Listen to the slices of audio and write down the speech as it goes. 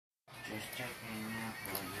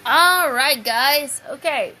Alright, guys.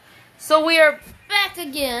 Okay. So we are back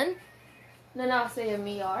again. Nanase and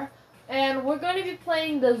me are. And we're going to be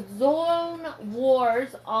playing the Zone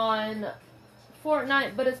Wars on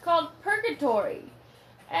Fortnite, but it's called Purgatory.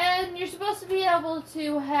 And you're supposed to be able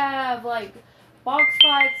to have, like, box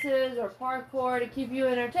fights or parkour to keep you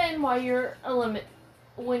entertained while you're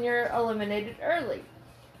when you're eliminated early.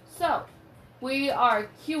 So, we are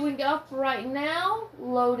queuing up right now,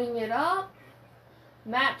 loading it up,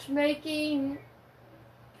 matchmaking,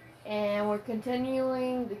 and we're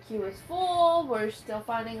continuing. The queue is full. We're still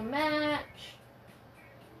finding a match.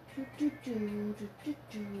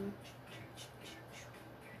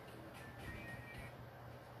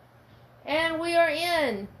 And we are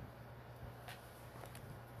in.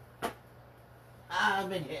 I've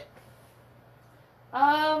been hit.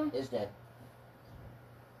 It's dead.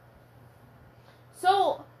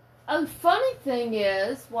 So, a funny thing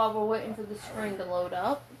is, while we're waiting for the screen to load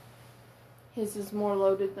up, his is more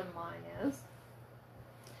loaded than mine is.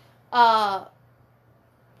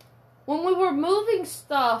 When we were moving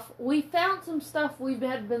stuff, we found some stuff we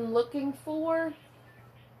had been looking for,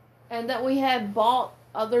 and that we had bought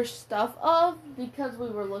other stuff of because we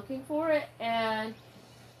were looking for it, and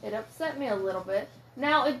it upset me a little bit.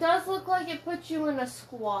 Now, it does look like it puts you in a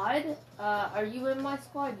squad. Are you in my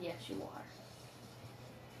squad? Yes, you are.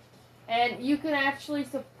 And you can actually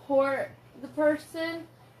support the person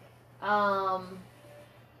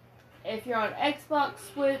if you're on Xbox,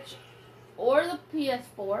 Switch, or the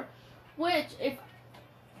PS4. Which, if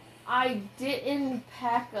I didn't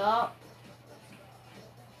pack up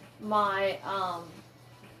my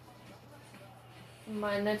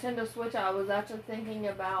my Nintendo Switch, I was actually thinking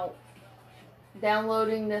about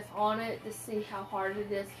downloading this on it to see how hard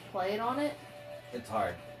it is to play it on it. It's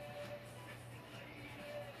hard.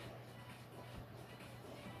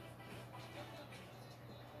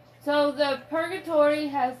 So the Purgatory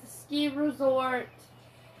has the ski resort,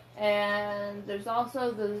 and there's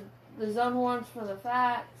also the zone ones for the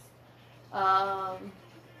facts.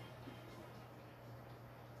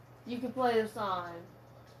 You can play this on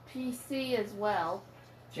PC as well.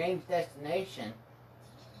 Change destination.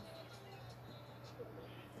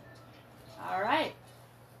 Alright.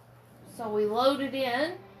 So we loaded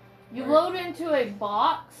in. You load into a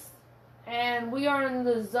box, and we are in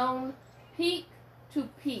the zone peak to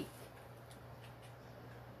peak.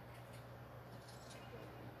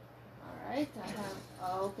 Alright,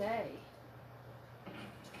 okay.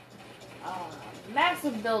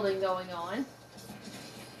 Massive building going on.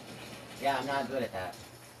 Yeah, I'm not good at that.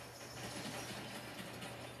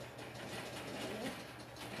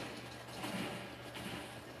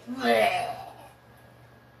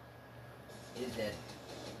 He's dead.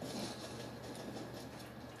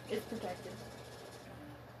 It's protected.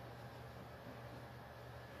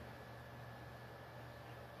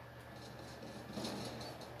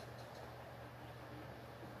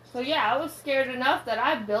 So yeah, I was scared enough that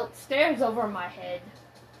I built stairs over my head.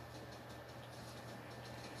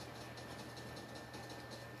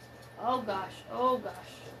 Oh gosh, oh gosh.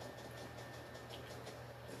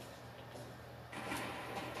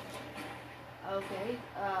 Okay,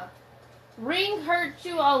 ring hurt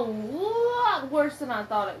you a lot worse than I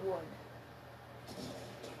thought it would.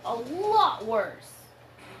 A lot worse.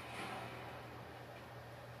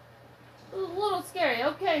 It was a little scary.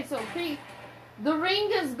 Okay, so the ring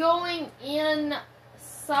is going in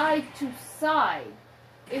side to side.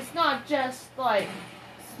 It's not just like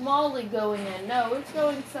smallly going in. No, it's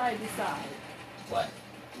going side to side. What?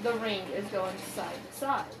 The ring is going side to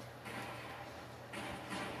side.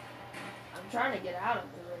 I'm trying to get out of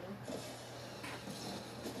the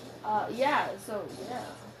ring. Yeah, so, yeah.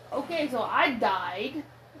 Okay, so I died.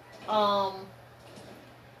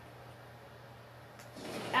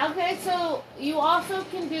 Okay, so you also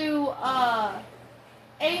can do,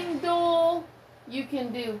 aim duel. You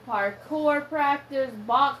can do parkour practice,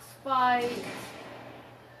 box fights.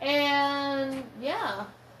 And, yeah.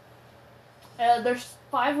 There's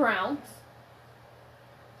 5 rounds.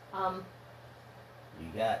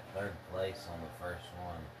 You got 3rd place on the first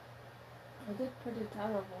one. I did pretty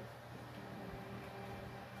terrible.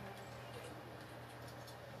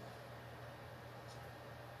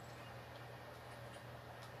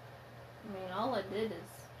 I mean, all I did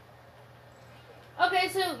is... Okay,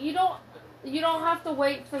 so you don't have to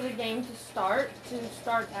wait for the game to start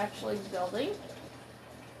actually building.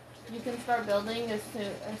 You can start building as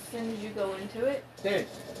soon as you go into it. Dude.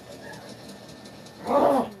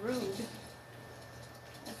 Oh, rude.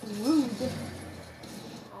 That's rude.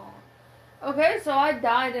 Oh. Okay, so I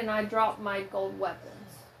died and I dropped my gold weapons.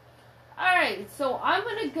 Alright, so I'm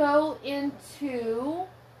gonna go into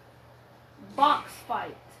box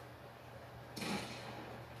fight.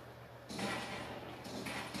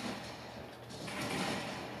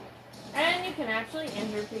 And you can actually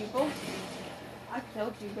injure people. I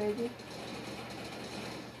killed you, baby.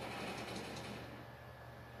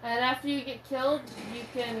 And after you get killed, you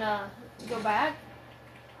can go back.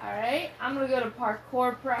 Alright, I'm gonna go to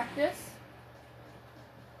parkour practice.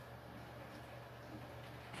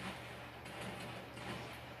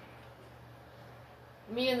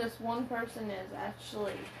 Me and this one person is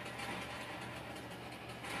actually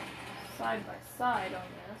side by side on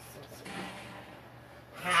this.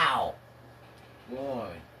 How? Boy.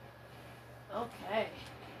 Okay.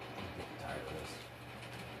 I'm getting tired of this.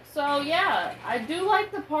 So yeah, I do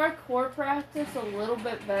like the parkour practice a little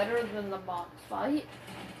bit better than the box fight.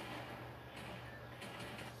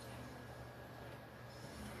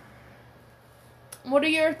 What are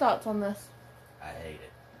your thoughts on this? I hate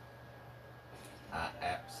it. I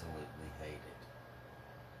absolutely hate it.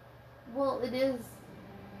 Well, it is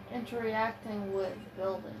interacting with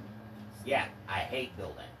building. Yeah, I hate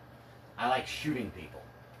building. I like shooting people.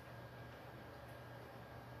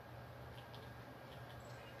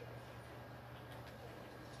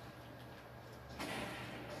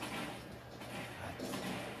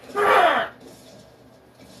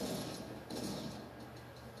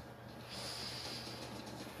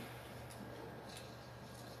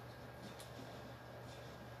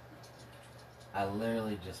 I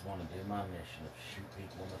literally just want to do my mission of shoot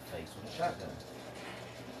people in the face with a shotgun.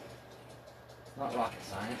 It's not rocket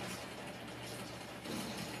science.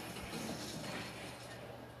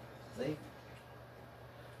 See?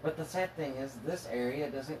 But the sad thing is, this area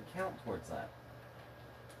doesn't count towards that.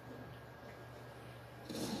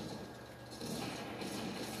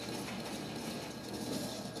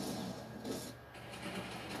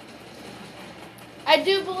 I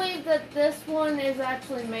do believe that this one is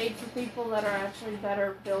actually made for people that are actually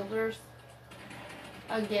better builders.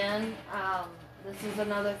 Again, this is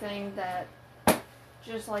another thing that,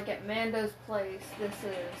 just like at Mando's place, this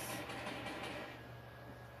is...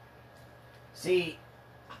 See,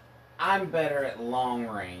 I'm better at long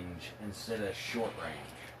range instead of short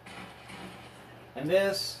range. And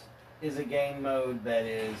this is a game mode that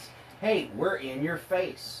is, hey, we're in your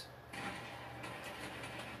face.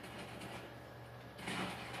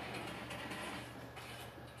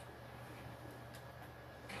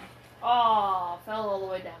 Oh, fell all the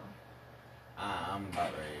way down. I'm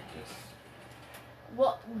about ready to just...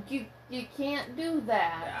 Well, you can't do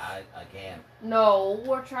that. Yeah, I can. No,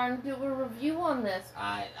 we're trying to do a review on this.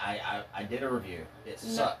 I did a review. It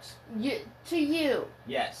sucks. To you.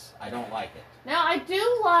 Yes, I don't like it. Now, I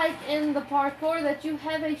do like in the parkour that you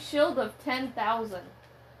have a shield of 10,000.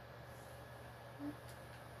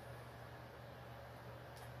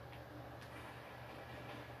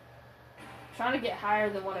 Trying to get higher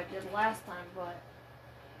than what I did last time, but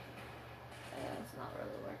it's not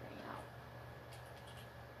really working out.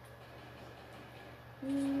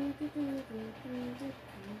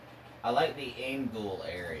 I like the angle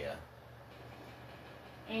area.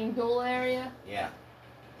 Angle area? Yeah.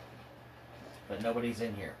 But nobody's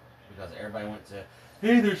in here because everybody went to,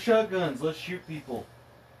 hey, there's shotguns, let's shoot people.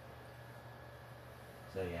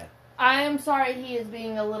 So yeah. I am sorry he is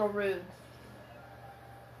being a little rude.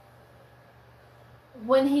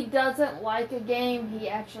 When he doesn't like a game, he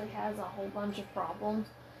actually has a whole bunch of problems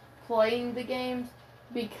playing the games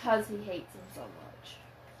because he hates them so much.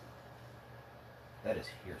 That is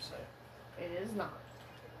hearsay. It is not.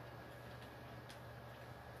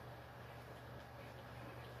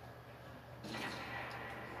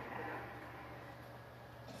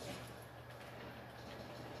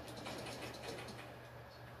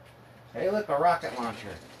 Hey, look, a rocket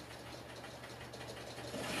launcher.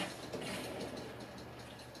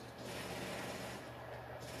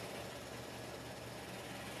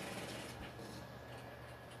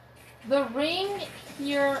 The ring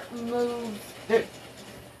here moves. Dude,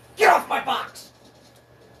 get off my box!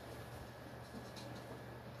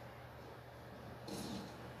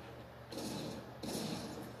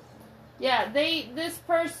 Yeah, this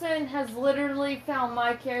person has literally found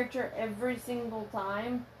my character every single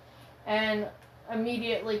time and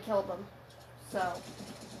immediately killed him. So...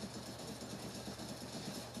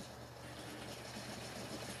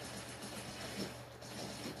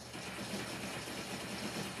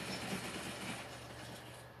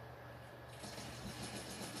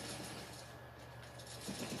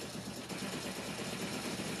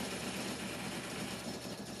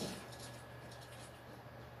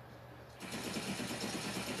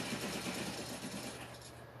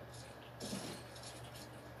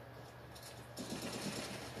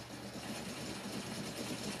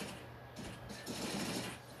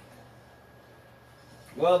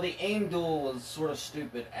 Well, the aim duel was sort of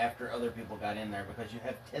stupid after other people got in there because you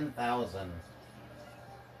have 10,000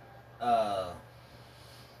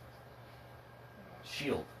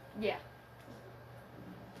 shield. Yeah.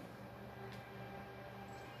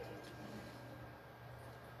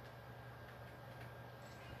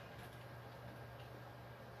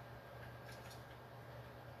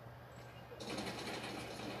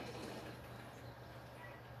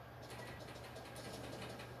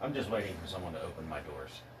 I'm just waiting for someone to open my doors.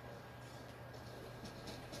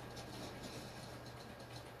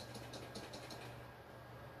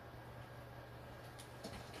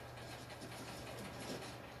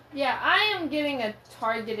 Yeah, I am getting a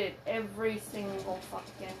targeted every single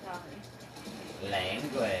fucking time.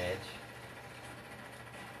 Language.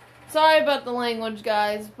 Sorry about the language,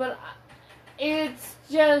 guys, but it's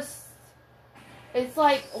just... It's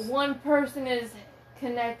like one person is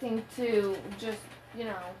connecting to just, you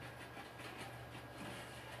know...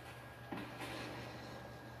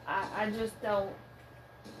 I just don't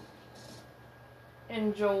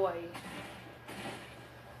enjoy...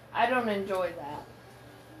 I don't enjoy that.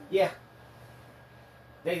 Yeah.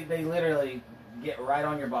 They literally get right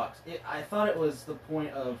on your box. I thought it was the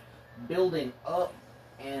point of building up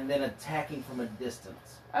and then attacking from a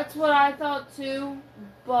distance. That's what I thought too,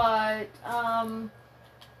 but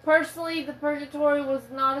personally the Purgatory was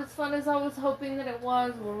not as fun as I was hoping that it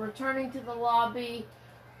was. We're returning to the lobby,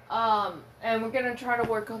 and we're going to try to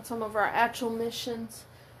work on some of our actual missions.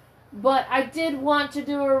 But I did want to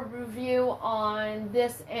do a review on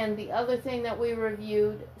this and the other thing that we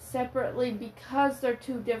reviewed separately because they're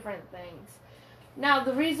two different things. Now,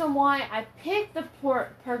 the reason why I picked the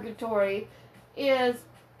Purgatory is,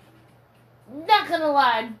 not gonna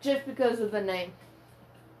lie, just because of the name.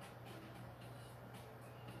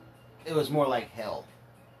 It was more like hell.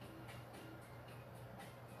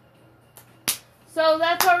 So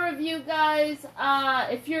that's our review, guys.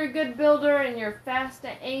 If you're a good builder and you're fast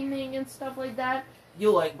at aiming and stuff like that,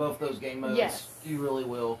 You'll like both those game modes. Yes. You really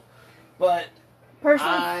will. But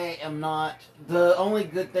personally, I am not. The only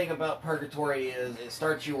good thing about Purgatory is it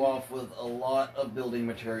starts you off with a lot of building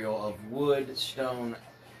material of wood, stone,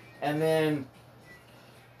 and then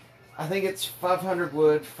I think it's 500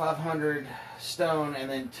 wood, 500 stone, and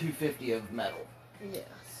then 250 of metal. yeah.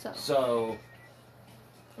 So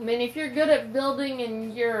I mean, if you're good at building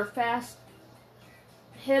and you're a fast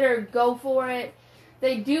hitter, go for it.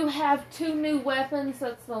 They do have 2 new weapons.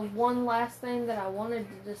 That's the one last thing that I wanted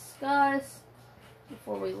to discuss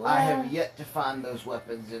before we left. I have yet to find those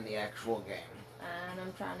weapons in the actual game. And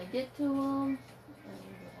I'm trying to get to them. And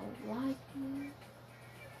they don't like me.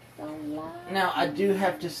 Don't like Now, I me. do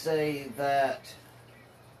have to say that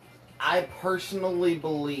I personally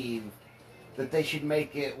believe that they should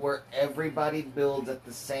make it where everybody builds at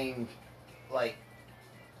the same, like,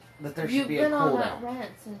 that there should You've be been a on cooldown. that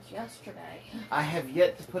rant since yesterday. I have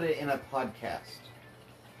yet to put it in a podcast.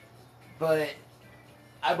 But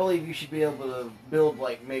I believe you should be able to build,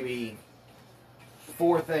 like, maybe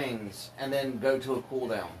 4 things and then go to a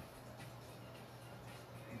cooldown.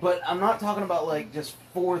 But I'm not talking about, like, just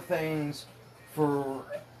 4 things for,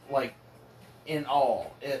 like, in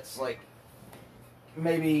all. It's, like,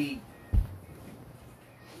 maybe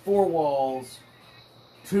 4 walls,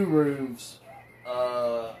 2 roofs,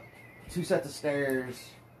 2 sets of stairs,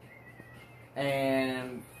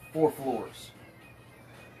 and 4 floors.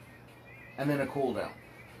 And then a cooldown.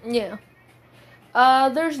 Yeah.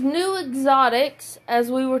 There's new exotics, as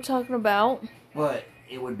we were talking about. But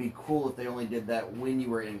it would be cool if they only did that when you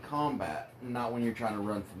were in combat, not when you're trying to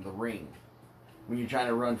run from the ring. When you're trying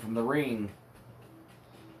to run from the ring,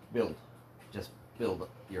 build. Just build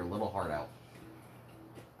your little heart out.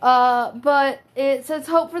 But it says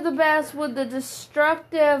hope for the best with the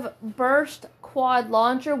destructive burst quad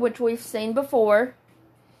launcher, which we've seen before.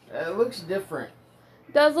 It looks different.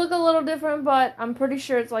 Does look a little different, but I'm pretty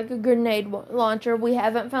sure it's like a grenade launcher. We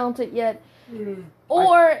haven't found it yet.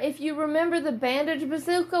 Or, if you remember the bandage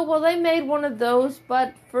bazooka, well, they made one of those,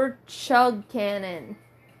 but for chug cannon.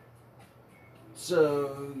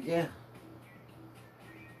 So, yeah.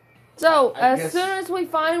 So, I as guess- soon as we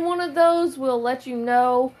find one of those, we'll let you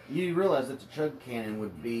know. You realize that the chug cannon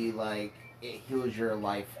would be like, it heals your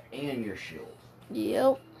life and your shield.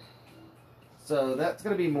 Yep. So that's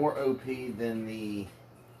going to be more OP than the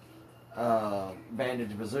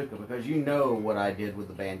bandage bazooka, because you know what I did with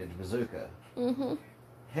the bandage bazooka. Mm-hmm.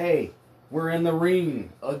 Hey, we're in the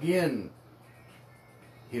ring again.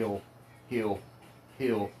 Heal, heal,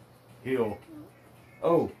 heal, heal.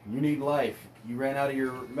 Oh, you need life. You ran out of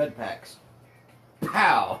your med packs.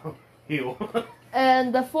 Pow! Heal.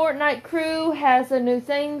 And the Fortnite crew has a new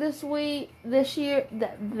thing this year,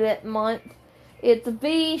 that month. It's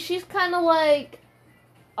V. She's kind of like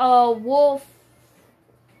a wolf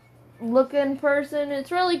looking person.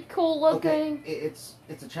 It's really cool looking. Okay, it's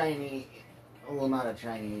a Chinese, well, not a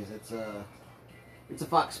Chinese. It's a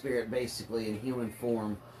fox spirit basically in human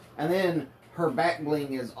form, and then her back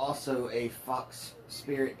bling is also a fox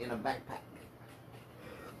spirit in a backpack.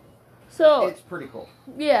 So it's pretty cool.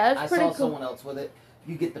 Yeah, it's pretty cool. I saw someone else with it.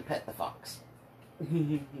 You get to pet the fox.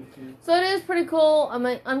 So it is pretty cool. I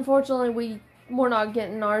mean, unfortunately, we're not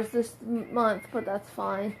getting ours this month, but that's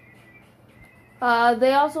fine.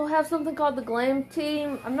 They also have something called the Glam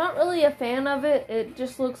Team. I'm not really a fan of it. It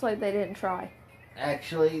just looks like they didn't try.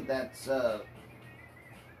 Actually, that's that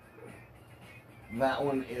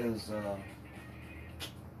one is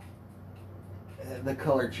the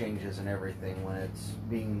color changes and everything when it's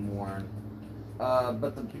being worn.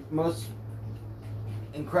 But the most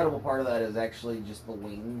incredible part of that is actually just the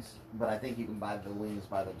wings. But I think you can buy the wings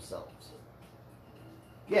by themselves.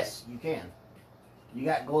 Yes, you can. You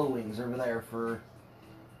got glow wings over there for...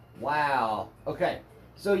 Wow. Okay.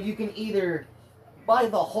 So you can either buy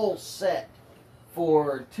the whole set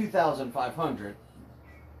for $2,500,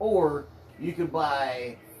 or you could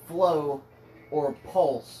buy Flow or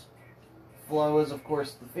Pulse. Flow is, of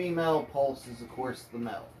course, the female. Pulse is, of course, the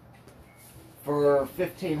male. For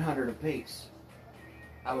 $1,500 a piece.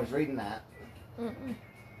 I was reading that.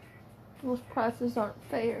 Those prices aren't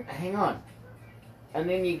fair. Hang on. And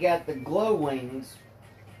then you got the glow wings,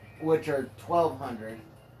 which are $1,200.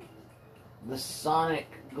 The Sonic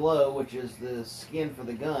Glow, which is the skin for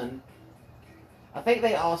the gun. I think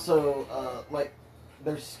they also, like,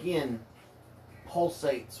 their skin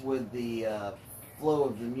pulsates with the flow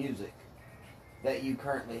of the music that you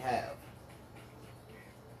currently have.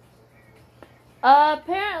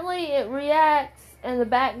 Apparently it reacts, and the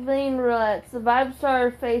back bling lets the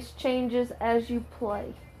Vibestar face changes as you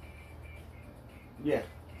play. Yeah.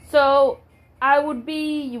 So, I would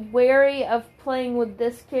be wary of playing with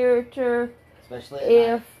this character, especially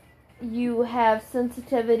if you have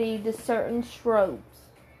sensitivity to certain strobes.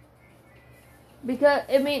 Because,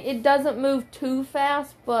 I mean, it doesn't move too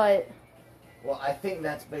fast, but... Well, I think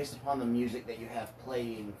that's based upon the music that you have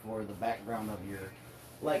playing for the background of your...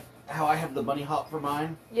 Like, how I have the bunny hop for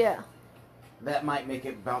mine. Yeah. That might make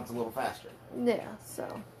it bounce a little faster. Yeah,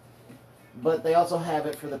 so... But they also have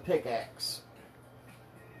it for the pickaxe.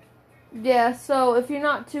 Yeah, so if you're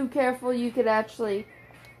not too careful, you could actually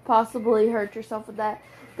possibly hurt yourself with that.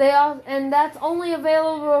 And that's only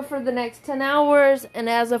available for the next 10 hours, and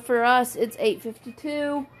as of for us, it's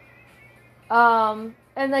 8:52. And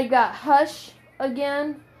they got Hush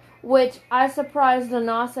again, which I surprised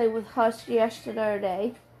Anase with Hush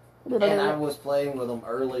yesterday. And I was playing with them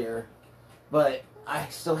earlier, but I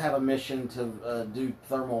still have a mission to do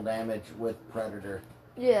thermal damage with Predator.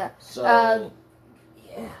 Yeah. So... yeah.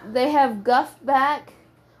 They have Guff back,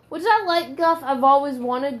 which I like Guff. I've always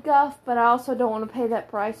wanted Guff, but I also don't want to pay that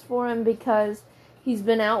price for him because he's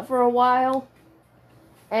been out for a while,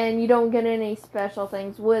 and you don't get any special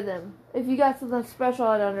things with him. If you got something special,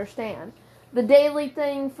 I'd understand. The daily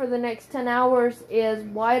thing for the next 10 hours is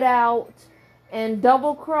Whiteout and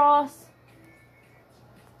Double Cross,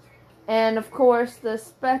 and of course the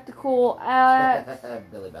Spectacle Axe,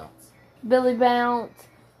 Billy Bounce,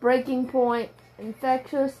 Breaking Point,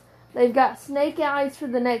 Infectious. They've got Snake Eyes for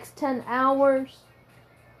the next 10 hours.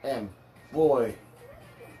 And boy,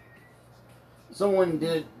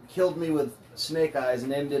 someone killed me with Snake Eyes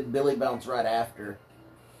and then did Billy Bounce right after.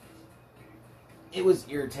 It was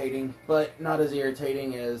irritating, but not as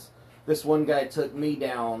irritating as this one guy took me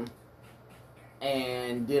down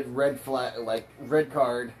and did red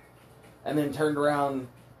card, and then turned around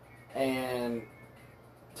and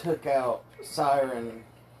took out Siren,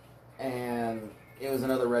 and it was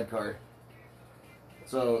another red card.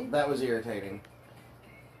 So that was irritating.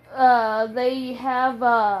 They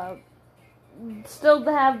have still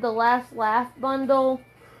have the Last Laugh bundle.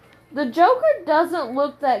 The Joker doesn't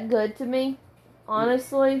look that good to me,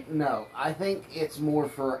 honestly. No, I think it's more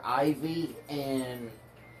for Ivy and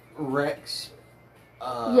Rex.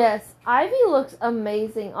 Yes, Ivy looks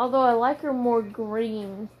amazing, although I like her more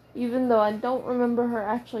green, even though I don't remember her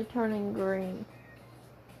actually turning green.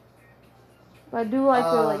 But I do like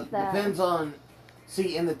her like that. Depends on...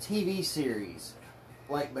 See, in the TV series,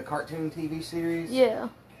 like the cartoon TV series... Yeah.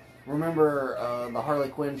 Remember the Harley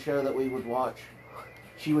Quinn show that we would watch?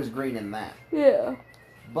 She was green in that. Yeah.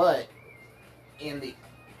 But in the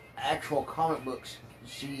actual comic books,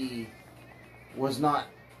 she was not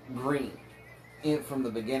green from the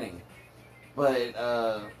beginning. But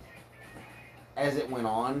as it went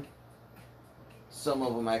on, some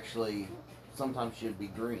of them actually, sometimes she'd be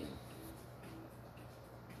green.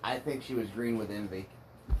 I think she was green with envy.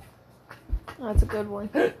 That's a good one.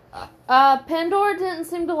 Pandora didn't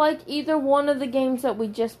seem to like either one of the games that we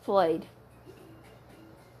just played.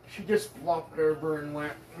 She just flopped over and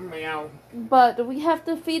went, meow. But we have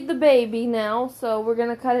to feed the baby now, so we're going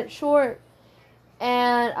to cut it short.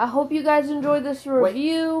 And I hope you guys enjoyed this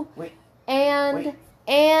review. Wait. And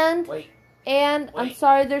I'm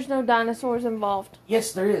sorry there's no dinosaurs involved.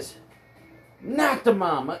 Yes, there is.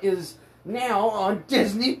 Natamama is now on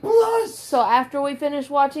Disney Plus. So after we finish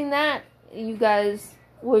watching that, you guys,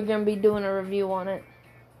 we're going to be doing a review on it.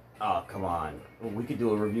 Oh, come on. We could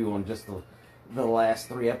do a review on just the last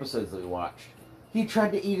 3 episodes that we watched. He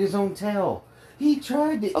tried to eat his own tail. He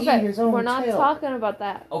tried to eat his own tail. We're not talking about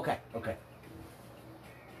that. Okay.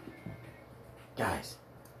 Guys.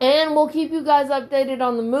 And we'll keep you guys updated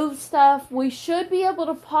on the move stuff. We should be able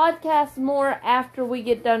to podcast more after we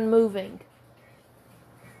get done moving.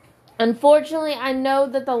 Unfortunately, I know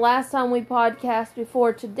that the last time we podcast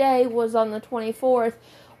before today was on the 24th.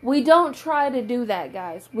 We don't try to do that,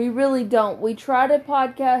 guys. We really don't. We try to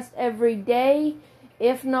podcast every day,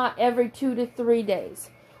 if not every 2 to 3 days.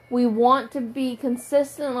 We want to be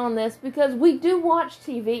consistent on this because we do watch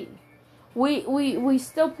TV. We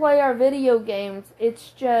still play our video games. It's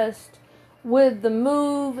just with the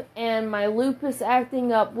move and my lupus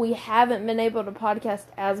acting up, we haven't been able to podcast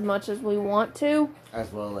as much as we want to.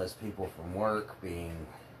 As well as people from work being...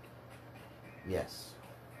 Yes.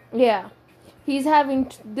 Yeah. He's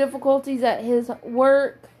having difficulties at his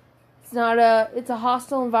work. It's a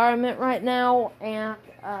hostile environment right now, and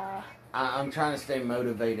I'm trying to stay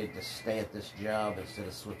motivated to stay at this job instead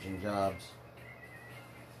of switching jobs.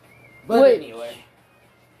 But anyway,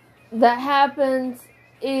 that happens.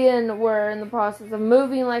 We're in the process of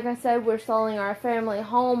moving. Like I said, we're selling our family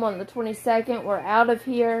home on the 22nd. We're out of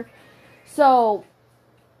here, so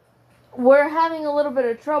we're having a little bit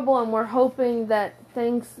of trouble, and we're hoping that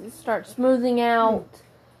things start smoothing out.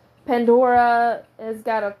 Pandora has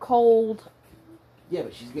got a cold. Yeah,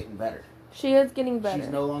 but she's getting better. She is getting better.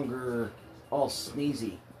 She's no longer all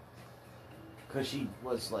sneezy. Because she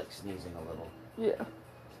was, sneezing a little. Yeah.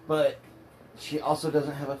 But she also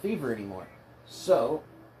doesn't have a fever anymore. So...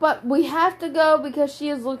 But we have to go because she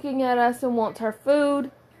is looking at us and wants her food.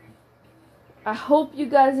 I hope you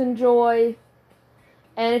guys enjoy.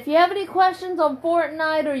 And if you have any questions on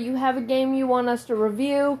Fortnite or you have a game you want us to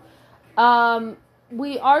review,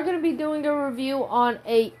 we are going to be doing a review on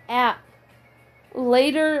a app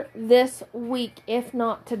later this week, if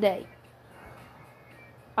not today.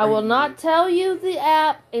 I will not tell you the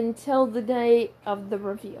app until the day of the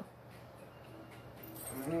review.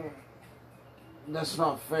 That's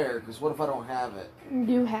not fair, because what if I don't have it?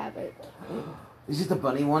 You have it. Is it the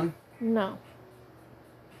bunny one? No.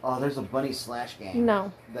 Oh, there's a bunny slash game.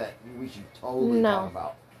 No. That we should totally talk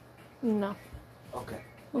about. No. Okay.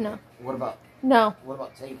 No. What about... No. What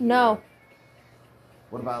about Tank Hero? No.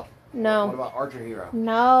 What about... No. What about Archer Hero?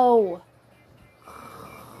 No.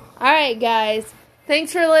 Alright, guys.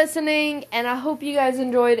 Thanks for listening, and I hope you guys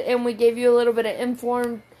enjoyed, and we gave you a little bit of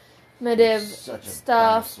informative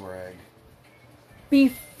stuff. Egg.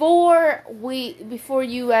 Before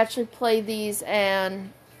you actually play these,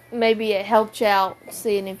 and maybe it helped you out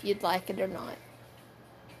seeing if you'd like it or not.